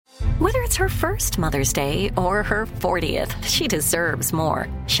Whether it's her first Mother's Day or her 40th, she deserves more.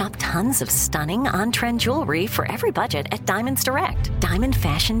 Shop tons of stunning on-trend jewelry for every budget at Diamonds Direct. Diamond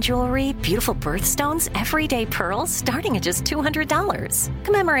fashion jewelry, beautiful birthstones, everyday pearls starting at just $200.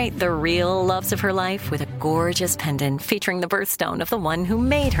 Commemorate the real loves of her life with a gorgeous pendant featuring the birthstone of the one who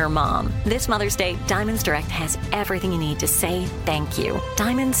made her mom. This Mother's Day, Diamonds Direct has everything you need to say thank you.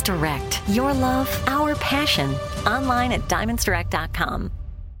 Diamonds Direct. Your love, our passion. Online at diamondsdirect.com.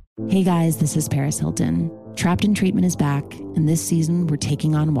 Hey guys, this is Paris Hilton. Trapped in Treatment is back, and this season we're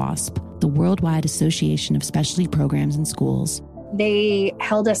taking on WASP, the Worldwide Association of Specialty Programs in Schools. They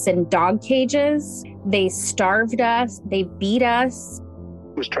held us in dog cages. They starved us. They beat us.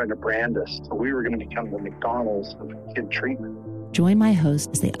 Was trying to brand us. So we were going to become the McDonald's of kid treatment. Join my hosts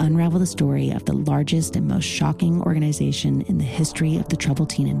as they unravel the story of the largest and most shocking organization in the history of the troubled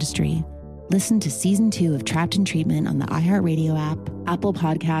teen industry. Listen to Season 2 of Trapped in Treatment on the iHeartRadio app, Apple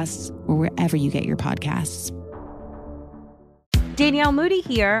Podcasts, or wherever you get your podcasts. Danielle Moody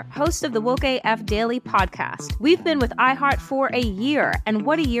here, host of the Woke AF Daily podcast. We've been with iHeart for a year, and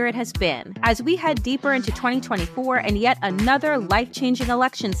what a year it has been. As we head deeper into 2024 and yet another life-changing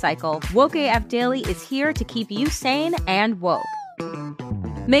election cycle, Woke AF Daily is here to keep you sane and woke.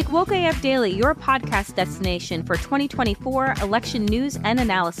 Make Woke AF Daily your podcast destination for 2024 election news and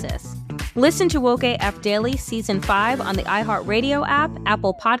analysis. Listen to Woke AF Daily Season 5 on the iHeartRadio app,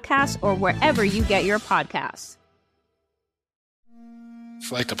 Apple Podcasts, or wherever you get your podcasts. It's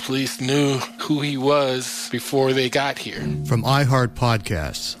like the police knew who he was before they got here. From iHeart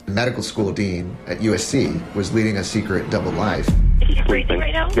Podcasts. The medical school dean at USC was leading a secret double life. Is he breathing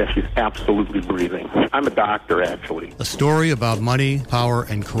right now? Yes, he's absolutely breathing. I'm a doctor, actually. A story about money, power,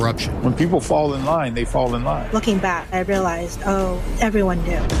 and corruption. When people fall in line, they fall in line. Looking back, I realized, everyone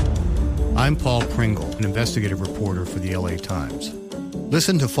knew. I'm Paul Pringle, an investigative reporter for the LA Times.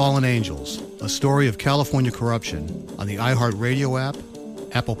 Listen to Fallen Angels, a story of California corruption on the iHeartRadio app,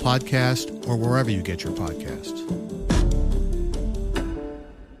 Apple Podcast, or wherever you get your podcasts.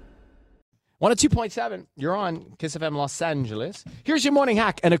 102.7, you're on Kiss FM Los Angeles. Here's your morning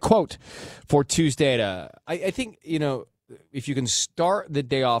hack and a quote for Tuesday. I think, if you can start the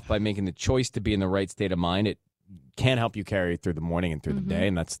day off by making the choice to be in the right state of mind, it can help you carry through the morning and through the day,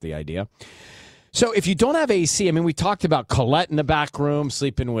 and that's the idea. So if you don't have AC, we talked about Colette in the back room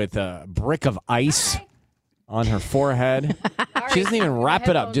sleeping with a brick of ice on her forehead. She doesn't even wrap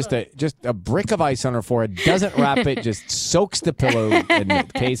it up. Just a brick of ice on her forehead. Doesn't wrap it. Just soaks the pillow and the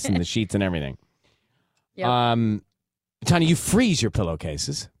case and the sheets and everything. Yep. Tanya, you freeze your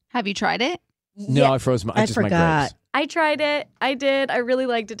pillowcases. Have you tried it? No, yeah. I froze my. I just forgot. My grapes. I tried it. I did. I really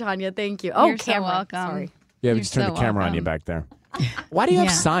liked it, Tanya. Thank you. You're camera. So welcome. Sorry. Yeah, we just turned the camera on you back there. Why do you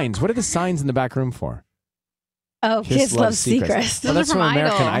have signs? What are the signs in the back room for? Oh, Kids Love Secrets. Oh, that's from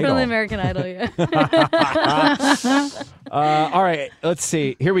American Idol. From the American Idol, yeah. All right, let's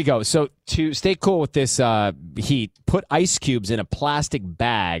see. Here we go. So to stay cool with this heat, put ice cubes in a plastic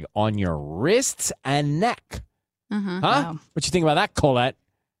bag on your wrists and neck. Uh-huh. Huh? Wow. What you think about that, Colette?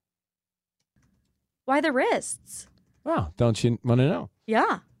 Why the wrists? Well, don't you want to know?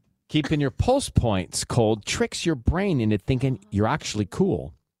 Yeah. Keeping your pulse points cold tricks your brain into thinking you're actually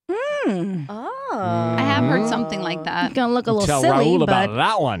cool. Oh. I have heard something like that. You're going to look a little Tell silly, Raul but... about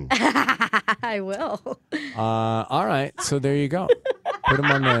that one. I will. All right. So there you go. Put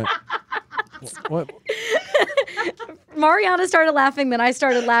him on the... What? Mariana started laughing, then I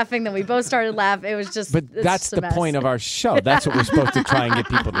started laughing, then we both started laughing. It was just... But that's the point of our show. That's what we're supposed to try and get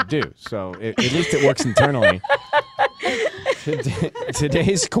people to do. So at least it works internally.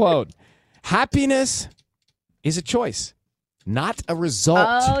 Today's quote: happiness is a choice, not a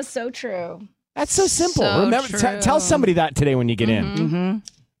result. Oh, so true. That's so simple. So Remember, tell somebody that today when you get in. Mm-hmm.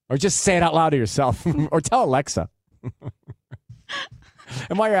 Or just say it out loud to yourself. Or tell Alexa.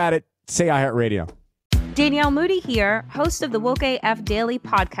 And while you're at it, say iHeartRadio. Danielle Moody here, host of the Woke AF Daily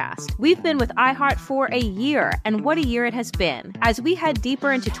podcast. We've been with iHeart for a year, and what a year it has been. As we head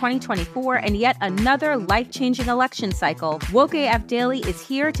deeper into 2024 and yet another life-changing election cycle, Woke AF Daily is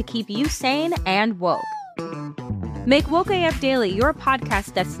here to keep you sane and woke. Make Woke AF Daily your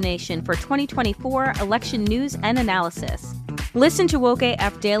podcast destination for 2024 election news and analysis. Listen to Woke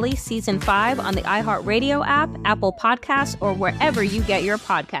AF Daily Season 5 on the iHeartRadio app, Apple Podcasts, or wherever you get your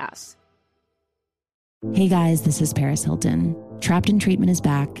podcasts. Hey guys, this is Paris Hilton. Trapped in Treatment is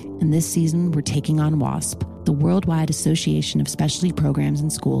back, and this season we're taking on WASP, the Worldwide Association of Specialty Programs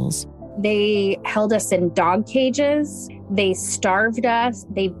in Schools. They held us in dog cages. They starved us.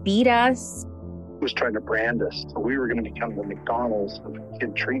 They beat us. Was trying to brand us. So we were going to become the McDonald's of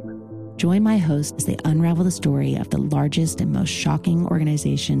kid treatment. Join my host as they unravel the story of the largest and most shocking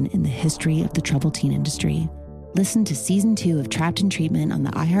organization in the history of the troubled teen industry. Listen to Season 2 of Trapped in Treatment on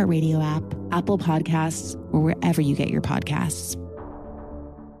the iHeartRadio app, Apple Podcasts, or wherever you get your podcasts.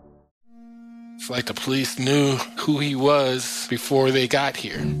 It's like the police knew who he was before they got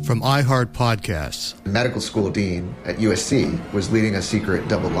here. From iHeart Podcasts. The medical school dean at USC was leading a secret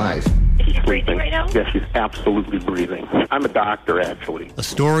double life. She's breathing right now? Yes, she's absolutely breathing. I'm a doctor, actually. A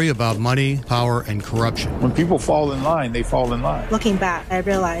story about money, power, and corruption. When people fall in line, they fall in line. Looking back, I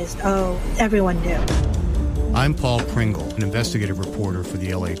realized, oh, everyone knew. I'm Paul Pringle, an investigative reporter for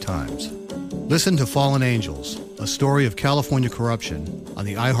the LA Times. Listen to Fallen Angels, a story of California corruption on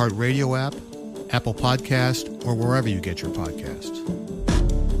the iHeartRadio app, Apple Podcast, or wherever you get your podcasts.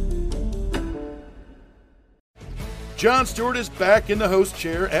 Jon Stewart is back in the host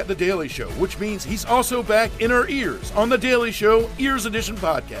chair at The Daily Show, which means he's also back in our ears on The Daily Show Ears Edition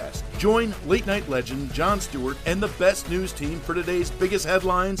podcast. Join late-night legend Jon Stewart and the best news team for today's biggest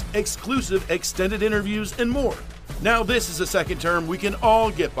headlines, exclusive extended interviews, and more. Now this is a second term we can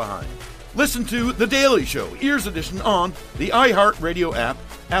all get behind. Listen to The Daily Show Ears Edition on the iHeartRadio app,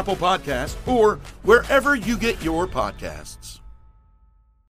 Apple Podcasts, or wherever you get your podcasts.